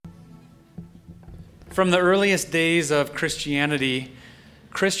From the earliest days of Christianity,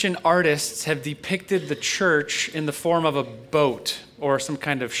 Christian artists have depicted the church in the form of a boat or some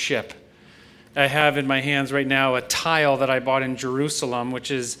kind of ship. I have in my hands right now a tile that I bought in Jerusalem, which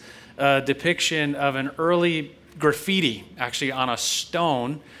is a depiction of an early graffiti, actually on a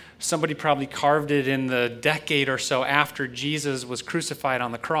stone. Somebody probably carved it in the decade or so after Jesus was crucified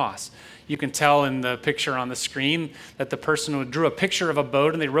on the cross. You can tell in the picture on the screen that the person drew a picture of a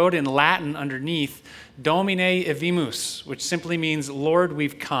boat and they wrote in Latin underneath, Domine evimus, which simply means, Lord,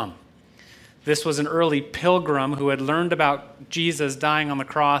 we've come. This was an early pilgrim who had learned about Jesus dying on the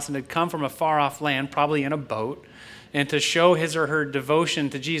cross and had come from a far-off land, probably in a boat, and to show his or her devotion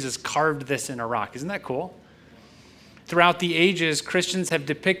to Jesus, carved this in a rock. Isn't that cool? Throughout the ages, Christians have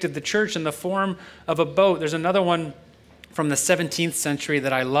depicted the church in the form of a boat. There's another one from the 17th century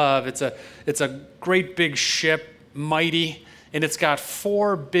that I love. It's a great big ship, mighty, and it's got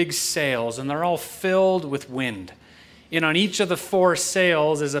 4 big sails, and they're all filled with wind. And on each of the 4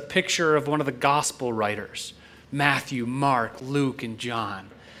 sails is a picture of one of the gospel writers, Matthew, Mark, Luke, and John.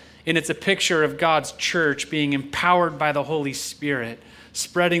 And it's a picture of God's church being empowered by the Holy Spirit,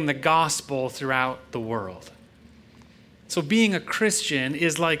 spreading the gospel throughout the world. So being a Christian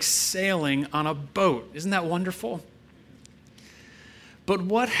is like sailing on a boat. Isn't that wonderful? But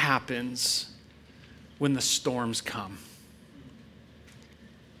what happens when the storms come?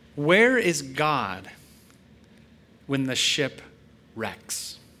 Where is God when the ship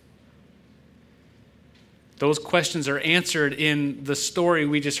wrecks? Those questions are answered in the story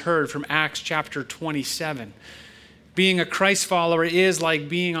we just heard from Acts chapter 27. Being a Christ follower is like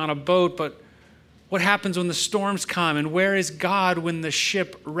being on a boat, but what happens when the storms come? And where is God when the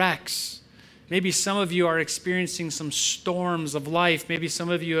ship wrecks? Maybe some of you are experiencing some storms of life. Maybe some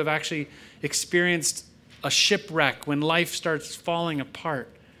of you have actually experienced a shipwreck when life starts falling apart.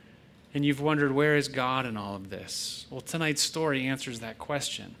 And you've wondered, where is God in all of this? Well, tonight's story answers that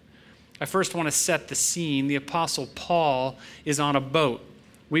question. I first want to set the scene. The Apostle Paul is on a boat.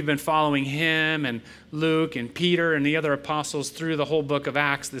 We've been following him and Luke and Peter and the other apostles through the whole book of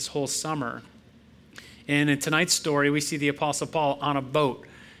Acts this whole summer. And in tonight's story, we see the Apostle Paul on a boat.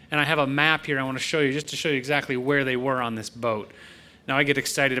 And I have a map here I want to show you just to show you exactly where they were on this boat. Now, I get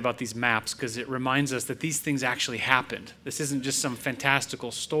excited about these maps because it reminds us that these things actually happened. This isn't just some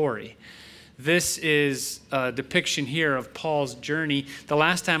fantastical story. This is a depiction here of Paul's journey. The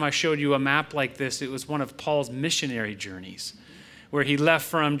last time I showed you a map like this, it was one of Paul's missionary journeys, where he left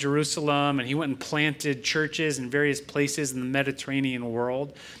from Jerusalem and he went and planted churches in various places in the Mediterranean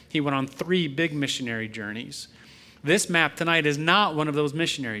world. He went on 3 big missionary journeys. This map tonight is not one of those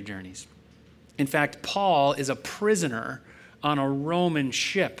missionary journeys. In fact, Paul is a prisoner on a Roman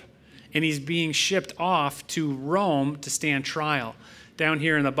ship, and he's being shipped off to Rome to stand trial. Down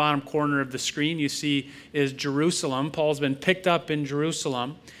here in the bottom corner of the screen, you see is Jerusalem. Paul's been picked up in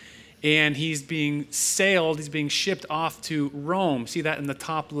Jerusalem, and he's being shipped off to Rome. See that in the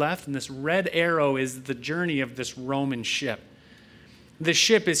top left? And this red arrow is the journey of this Roman ship. The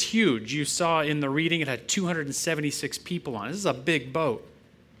ship is huge. You saw in the reading it had 276 people on it. This is a big boat.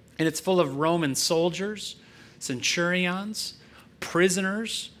 And it's full of Roman soldiers, centurions,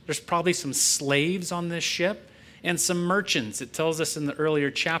 prisoners. There's probably some slaves on this ship and some merchants. It tells us in the earlier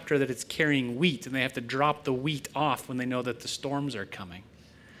chapter that it's carrying wheat, and they have to drop the wheat off when they know that the storms are coming.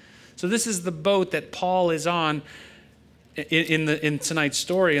 So this is the boat that Paul is on in tonight's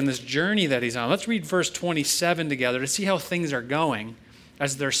story, in this journey that he's on. Let's read verse 27 together to see how things are going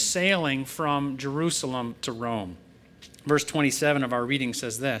as they're sailing from Jerusalem to Rome. Verse 27 of our reading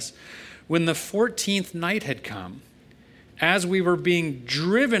says this: When the 14th night had come, as we were being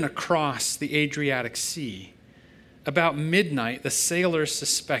driven across the Adriatic Sea, about midnight the sailors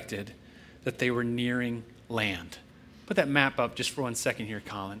suspected that they were nearing land. Put that map up just for 1 second here,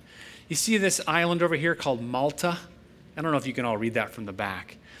 Colin. You see this island over here called Malta? I don't know if you can all read that from the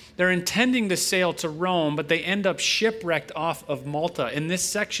back. They're intending to sail to Rome, but they end up shipwrecked off of Malta. And this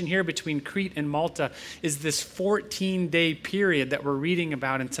section here between Crete and Malta is this 14-day period that we're reading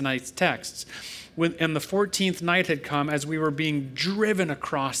about in tonight's texts. And the 14th night had come as we were being driven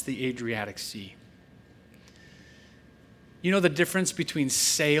across the Adriatic Sea. You know the difference between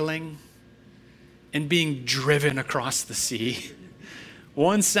sailing and being driven across the sea?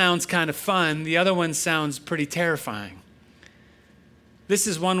 One sounds kind of fun, the other one sounds pretty terrifying. This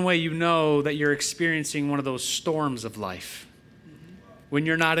is one way you know that you're experiencing one of those storms of life, when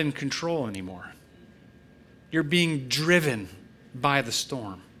you're not in control anymore. You're being driven by the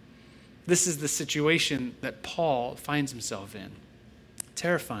storm. This is the situation that Paul finds himself in.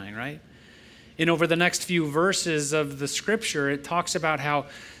 Terrifying, right? And over the next few verses of the scripture, it talks about how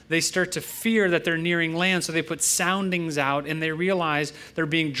they start to fear that they're nearing land, so they put soundings out, and they realize they're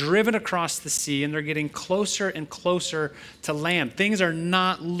being driven across the sea, and they're getting closer and closer to land. Things are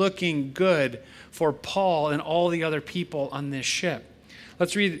not looking good for Paul and all the other people on this ship.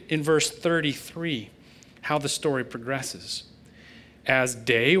 Let's read in verse 33 how the story progresses. As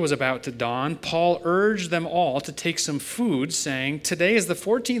day was about to dawn, Paul urged them all to take some food, saying, "Today is the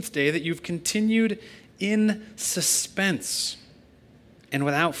 14th day that you've continued in suspense, and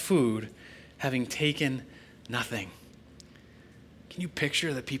without food, having taken nothing." Can you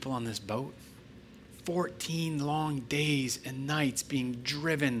picture the people on this boat? 14 long days and nights being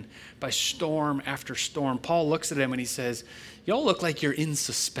driven by storm after storm. Paul looks at them and he says, "Y'all look like you're in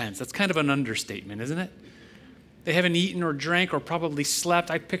suspense." That's kind of an understatement, isn't it? They haven't eaten or drank or probably slept.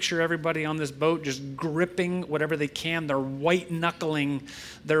 I picture everybody on this boat just gripping whatever they can. They're white-knuckling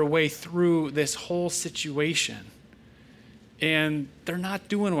their way through this whole situation. And they're not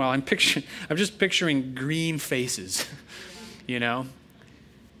doing well. I'm just picturing green faces, you know?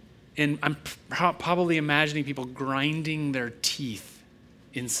 And I'm probably imagining people grinding their teeth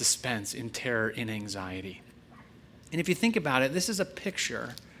in suspense, in terror, in anxiety. And if you think about it, this is a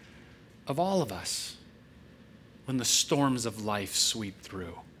picture of all of us when the storms of life sweep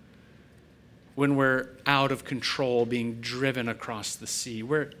through. When we're out of control, being driven across the sea,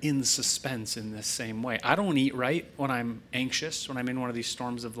 we're in suspense in this same way. I don't eat right when I'm anxious, when I'm in one of these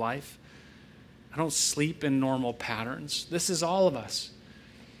storms of life. I don't sleep in normal patterns. This is all of us.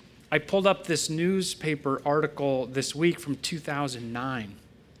 I pulled up this newspaper article this week from 2009.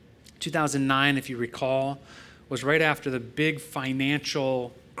 2009, if you recall, was right after the big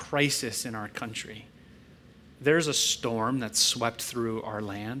financial crisis in our country. There's a storm that swept through our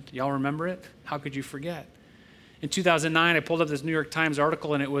land. Y'all remember it? How could you forget? In 2009, I pulled up this New York Times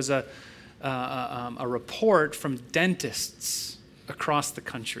article, and it was a report from dentists across the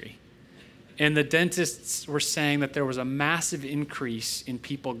country. And the dentists were saying that there was a massive increase in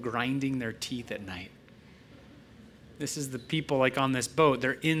people grinding their teeth at night. This is the people like on this boat.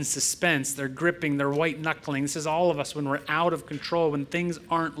 They're in suspense. They're gripping. They're white-knuckling. This is all of us when we're out of control, when things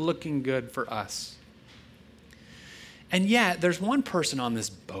aren't looking good for us. And yet, there's one person on this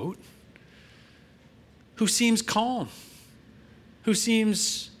boat who seems calm, who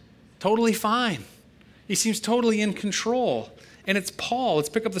seems totally fine. He seems totally in control. And it's Paul. Let's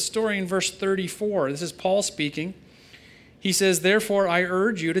pick up the story in verse 34. This is Paul speaking. He says, "Therefore I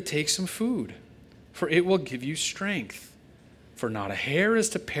urge you to take some food, for it will give you strength. For not a hair is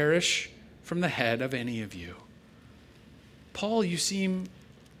to perish from the head of any of you." Paul, you seem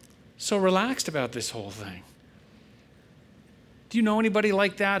so relaxed about this whole thing. Do you know anybody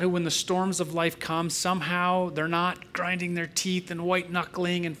like that who, when the storms of life come, somehow they're not grinding their teeth and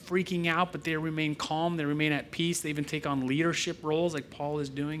white-knuckling and freaking out, but they remain calm, they remain at peace, they even take on leadership roles like Paul is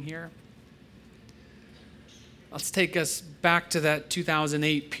doing here? Let's take us back to that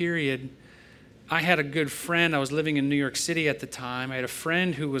 2008 period. I had a good friend. I was living in New York City at the time. I had a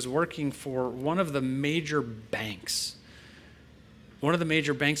friend who was working for one of the major banks. One of the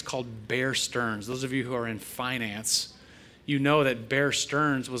major banks called Bear Stearns. Those of you who are in finance, you know that Bear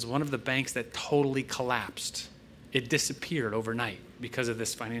Stearns was one of the banks that totally collapsed. It disappeared overnight because of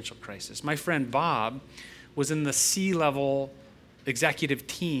this financial crisis. My friend Bob was in the C-level executive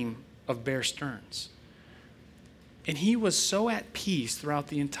team of Bear Stearns. And he was so at peace throughout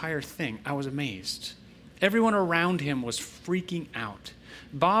the entire thing. I was amazed. Everyone around him was freaking out.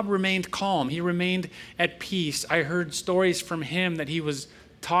 Bob remained calm. He remained at peace. I heard stories from him that he was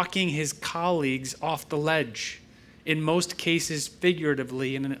talking his colleagues off the ledge. In most cases,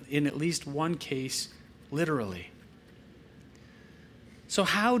 figuratively, and in at least one case, literally. So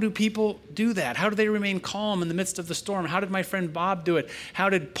how do people do that? How do they remain calm in the midst of the storm? How did my friend Bob do it? How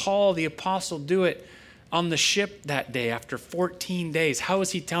did Paul the apostle do it on the ship that day after 14 days? How is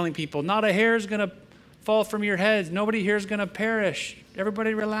he telling people, not a hair is going to fall from your heads. Nobody here is going to perish.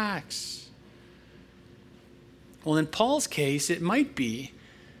 Everybody relax. Well, in Paul's case, it might be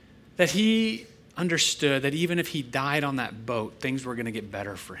that he understood that even if he died on that boat, things were going to get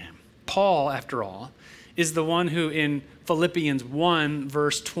better for him. Paul, after all, is the one who in Philippians 1,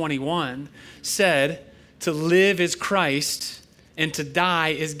 verse 21, said, "To live is Christ, and to die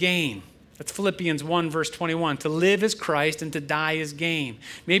is gain." That's Philippians 1, verse 21. To live is Christ, and to die is gain.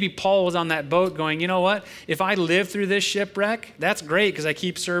 Maybe Paul was on that boat going, you know what? If I live through this shipwreck, that's great because I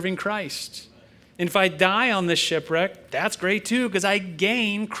keep serving Christ. And if I die on this shipwreck, that's great too, because I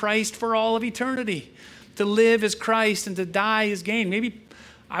gain Christ for all of eternity. To live is Christ and to die is gain. Maybe,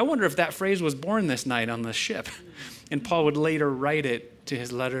 I wonder if that phrase was born this night on the ship. And Paul would later write it to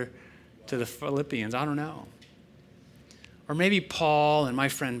his letter to the Philippians. I don't know. Or maybe Paul and my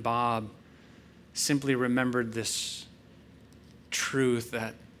friend Bob simply remembered this truth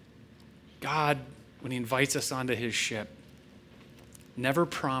that God, when he invites us onto his ship, never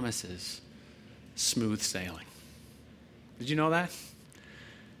promises smooth sailing. Did you know that?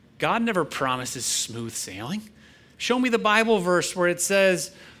 God never promises smooth sailing. Show me the Bible verse where it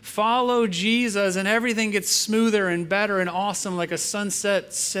says, follow Jesus and everything gets smoother and better and awesome like a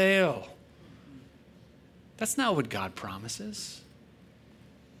sunset sail. That's not what God promises.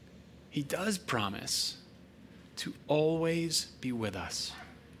 He does promise to always be with us.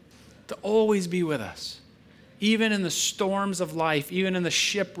 To always be with us. Even in the storms of life, even in the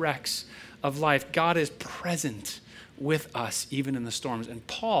shipwrecks of life, God is present with us, even in the storms. And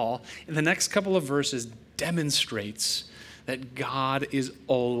Paul, in the next couple of verses, demonstrates that God is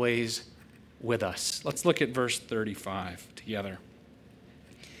always with us. Let's look at verse 35 together.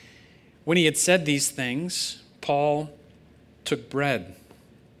 When he had said these things, Paul took bread,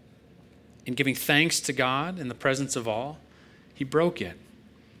 and giving thanks to God in the presence of all, he broke it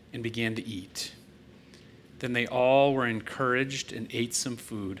and began to eat. Then they all were encouraged and ate some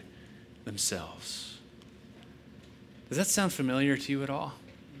food themselves. Does that sound familiar to you at all?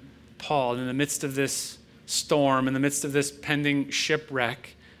 Paul, in the midst of this storm, in the midst of this pending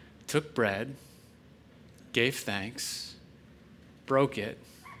shipwreck, took bread, gave thanks, broke it,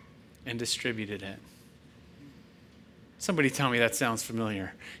 and distributed it. Somebody tell me that sounds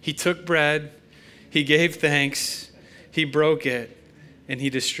familiar. He took bread, he gave thanks, he broke it, and he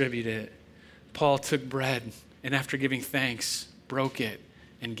distributed it. Paul took bread, and after giving thanks, broke it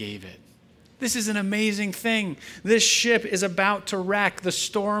and gave it. This is an amazing thing. This ship is about to wreck. The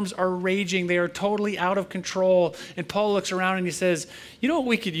storms are raging. They are totally out of control. And Paul looks around and he says, you know what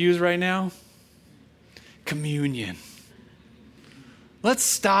we could use right now? Communion. Let's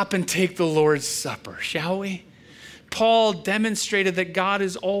stop and take the Lord's Supper, shall we? Paul demonstrated that God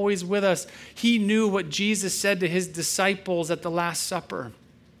is always with us. He knew what Jesus said to his disciples at the Last Supper,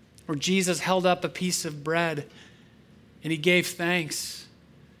 where Jesus held up a piece of bread and he gave thanks.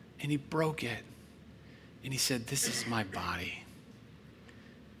 And he broke it. And he said, this is my body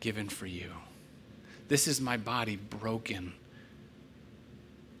given for you. This is my body broken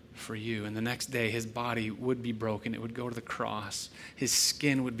for you. And the next day, his body would be broken. It would go to the cross. His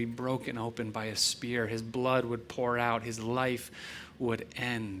skin would be broken open by a spear. His blood would pour out. His life would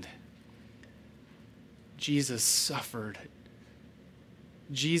end. Jesus suffered.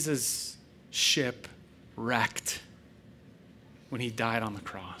 Jesus' ship wrecked when he died on the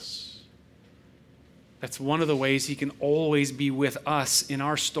cross. That's one of the ways he can always be with us in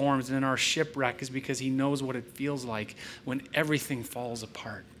our storms and in our shipwreck, is because he knows what it feels like when everything falls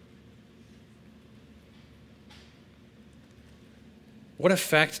apart. What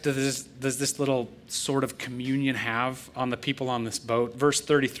effect does this little sort of communion have on the people on this boat? Verse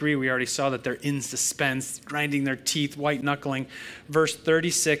 33, we already saw that they're in suspense, grinding their teeth, white knuckling. Verse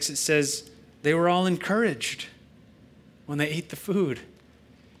 36, it says they were all encouraged when they ate the food.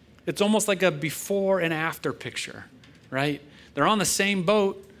 It's almost like a before and after picture, right? They're on the same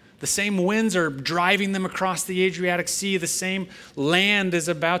boat. The same winds are driving them across the Adriatic Sea. The same land is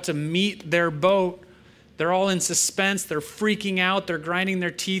about to meet their boat. They're all in suspense. They're freaking out. They're grinding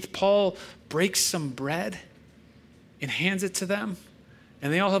their teeth. Paul breaks some bread and hands it to them.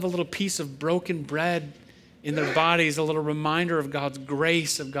 And they all have a little piece of broken bread in their bodies, a little reminder of God's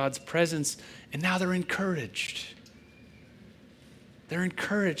grace, of God's presence. And now they're encouraged. They're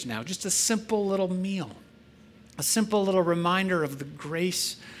encouraged now. Just a simple little meal. A simple little reminder of the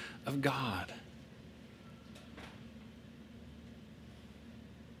grace of God.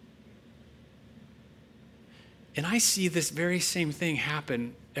 And I see this very same thing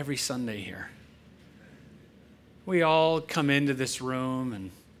happen every Sunday here. We all come into this room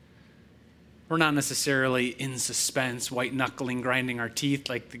and we're not necessarily in suspense, white knuckling, grinding our teeth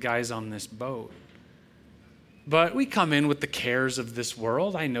like the guys on this boat. But we come in with the cares of this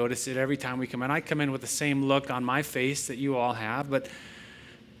world. I notice it every time we come in. I come in with the same look on my face that you all have. But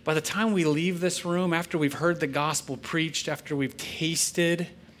by the time we leave this room, after we've heard the gospel preached, after we've tasted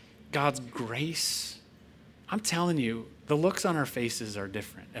God's grace, I'm telling you, the looks on our faces are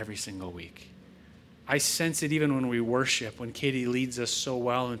different every single week. I sense it even when we worship, when Katie leads us so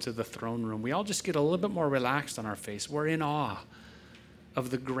well into the throne room. We all just get a little bit more relaxed on our face. We're in awe of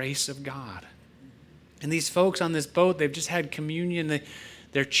the grace of God. And these folks on this boat, they've just had communion.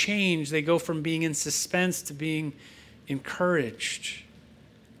 They're changed. They go from being in suspense to being encouraged.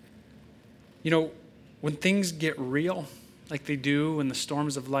 You know, when things get real, like they do when the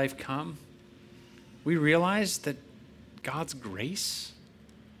storms of life come, we realize that God's grace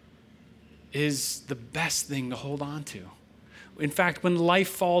is the best thing to hold on to. In fact, when life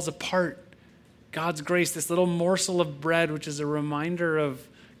falls apart, God's grace, this little morsel of bread, which is a reminder of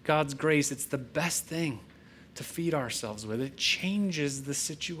God's grace, it's the best thing to feed ourselves with. It changes the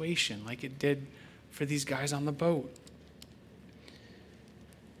situation like it did for these guys on the boat.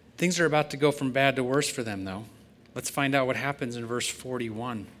 Things are about to go from bad to worse for them, though. Let's find out what happens in verse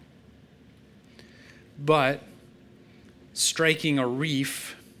 41. But, striking a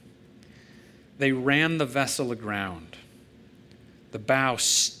reef, they ran the vessel aground. The bow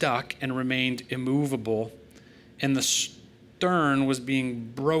stuck and remained immovable, and the stern was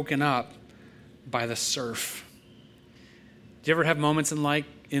being broken up by the surf. Do you ever have moments in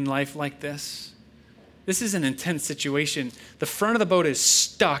life like this? This is an intense situation. The front of the boat is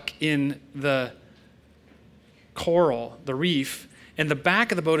stuck in the coral, the reef, and the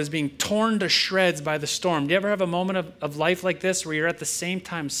back of the boat is being torn to shreds by the storm. Do you ever have a moment of life like this where you're at the same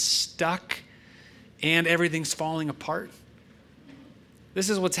time stuck and everything's falling apart? This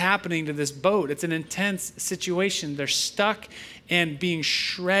is what's happening to this boat. It's an intense situation. They're stuck and being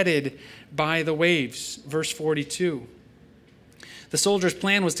shredded by the waves. Verse 42. The soldiers'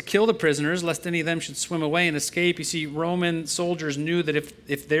 plan was to kill the prisoners, lest any of them should swim away and escape. You see, Roman soldiers knew that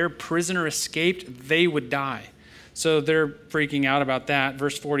if their prisoner escaped, they would die. So they're freaking out about that.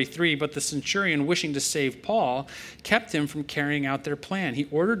 Verse 43, but the centurion, wishing to save Paul, kept him from carrying out their plan. He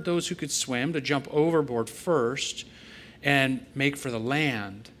ordered those who could swim to jump overboard first and make for the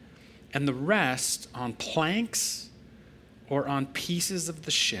land, and the rest on planks or on pieces of the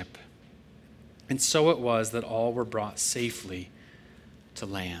ship. And so it was that all were brought safely to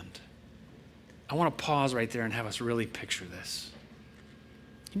land. I want to pause right there and have us really picture this.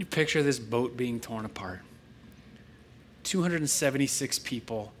 Can you picture this boat being torn apart? 276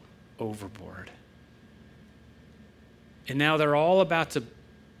 people overboard. And now they're all about to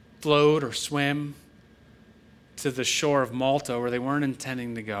float or swim to the shore of Malta where they weren't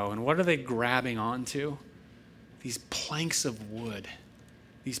intending to go. And what are they grabbing onto? These planks of wood,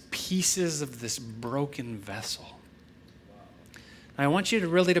 these pieces of this broken vessel. Now, I want you to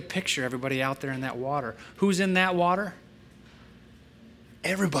really picture everybody out there in that water. Who's in that water?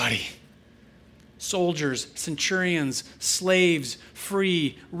 Everybody. Soldiers, centurions, slaves,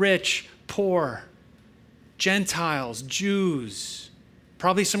 free, rich, poor, Gentiles, Jews,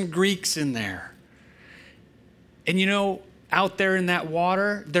 probably some Greeks in there. And you know, out there in that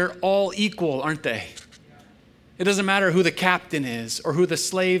water, they're all equal, aren't they? It doesn't matter who the captain is or who the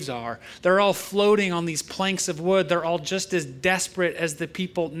slaves are. They're all floating on these planks of wood. They're all just as desperate as the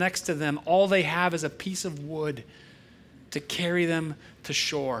people next to them. All they have is a piece of wood to carry them to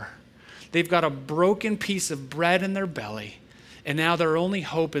shore. They've got a broken piece of bread in their belly, and now their only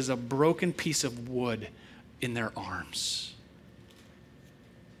hope is a broken piece of wood in their arms.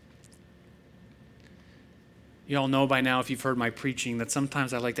 You all know by now, if you've heard my preaching, that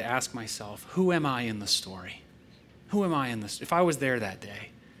sometimes I like to ask myself, who am I in the story? Who am I in this? If I was there that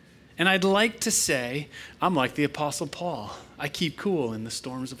day. And I'd like to say, I'm like the Apostle Paul. I keep cool in the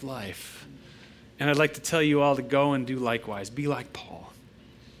storms of life. And I'd like to tell you all to go and do likewise. Be like Paul.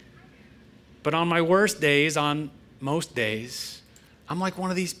 But on my worst days, on most days, I'm like one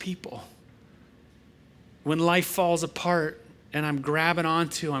of these people. When life falls apart and I'm grabbing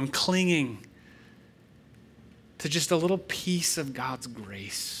onto, I'm clinging to just a little piece of God's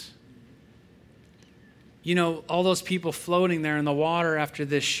grace. You know, all those people floating there in the water after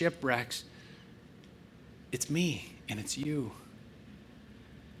this shipwrecks, it's me and it's you.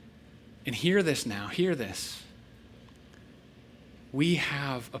 And hear this now, hear this. We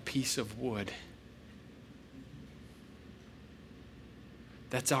have a piece of wood.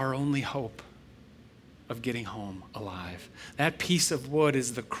 That's our only hope of getting home alive. That piece of wood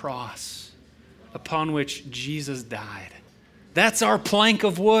is the cross upon which Jesus died. That's our plank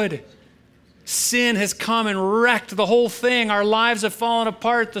of wood. Sin has come and wrecked the whole thing. Our lives have fallen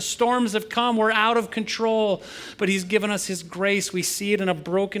apart. The storms have come. We're out of control. But he's given us his grace. We see it in a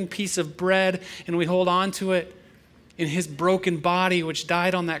broken piece of bread, and we hold on to it in his broken body, which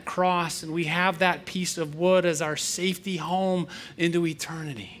died on that cross. And we have that piece of wood as our safety home into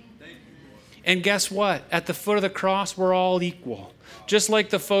eternity. And guess what? At the foot of the cross, we're all equal. Just like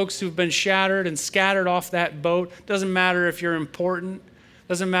the folks who've been shattered and scattered off that boat. Doesn't matter if you're important.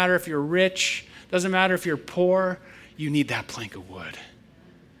 Doesn't matter if you're rich. Doesn't matter if you're poor. You need that plank of wood.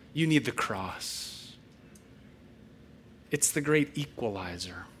 You need the cross. It's the great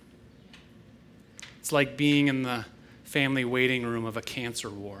equalizer. It's like being in the family waiting room of a cancer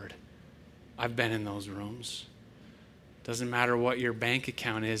ward. I've been in those rooms. Doesn't matter what your bank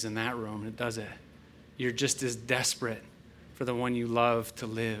account is in that room, does it? You're just as desperate for the one you love to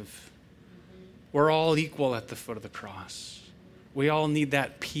live. We're all equal at the foot of the cross. We all need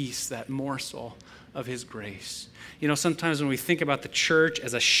that peace, that morsel of his grace. You know, sometimes when we think about the church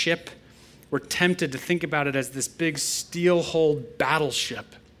as a ship, we're tempted to think about it as this big steel-hulled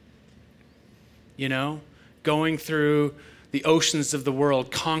battleship, you know, going through the oceans of the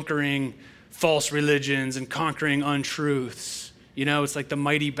world, conquering false religions and conquering untruths. You know, it's like the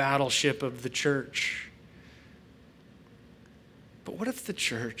mighty battleship of the church. But what if the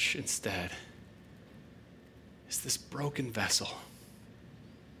church instead is this broken vessel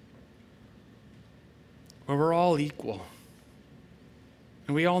where we're all equal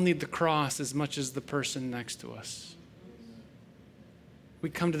and we all need the cross as much as the person next to us? We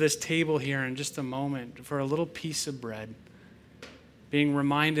come to this table here in just a moment for a little piece of bread, being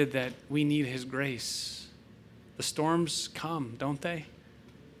reminded that we need his grace. The storms come, don't they?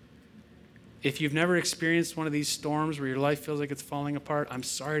 If you've never experienced one of these storms where your life feels like it's falling apart, I'm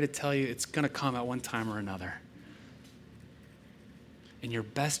sorry to tell you, it's going to come at one time or another. And your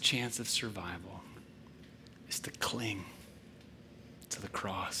best chance of survival is to cling to the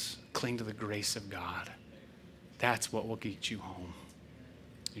cross, cling to the grace of God. That's what will get you home.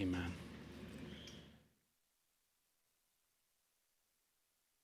 Amen.